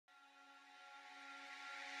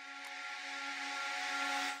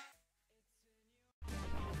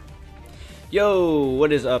Yo,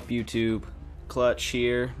 what is up, YouTube? Clutch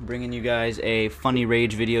here, bringing you guys a funny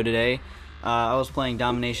rage video today. I was playing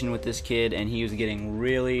Domination with this kid, and he was getting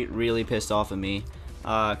really pissed off at me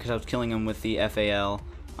because I was killing him with the FAL.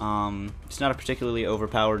 It's not a particularly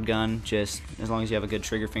overpowered gun, just as long as you have a good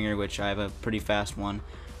trigger finger, which I have a pretty fast one.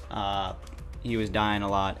 He was dying a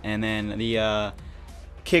lot, and then the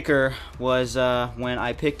kicker was when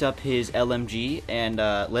I picked up his LMG and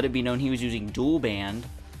let it be known he was using dual band.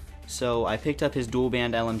 So I picked up his dual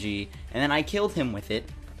band LMG and then I killed him with it,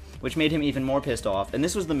 which made him even more pissed off. And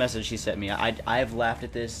this was the message he sent me. I've laughed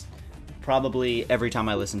at this probably every time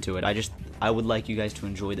I listen to it. I would like you guys to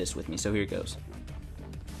enjoy this with me. So here it goes.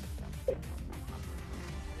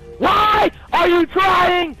 Why are you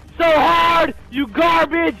trying so hard, you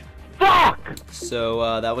garbage fuck?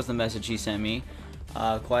 So that was the message he sent me.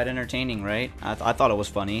 Quite entertaining, right? I thought it was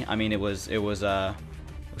funny. I mean, it was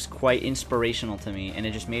quite inspirational to me, and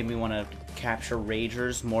it just made me want to capture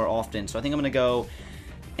ragers more often. So I think I'm gonna go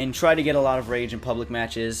and try to get a lot of rage in public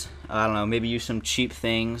matches. I don't know, maybe use some cheap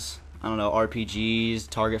things. I don't know, RPGs,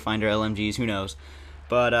 target finder, LMGs, who knows.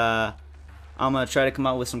 But I'm gonna try to come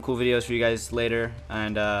out with some cool videos for you guys later.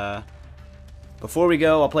 And before we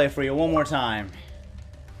go, I'll play it for you one more time.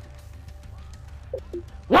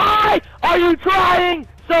 Why are you trying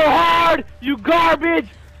so hard, you garbage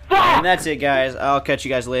fuck? And that's it, guys. I'll catch you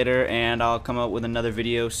guys later, and I'll come out with another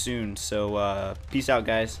video soon. So peace out,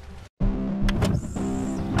 guys.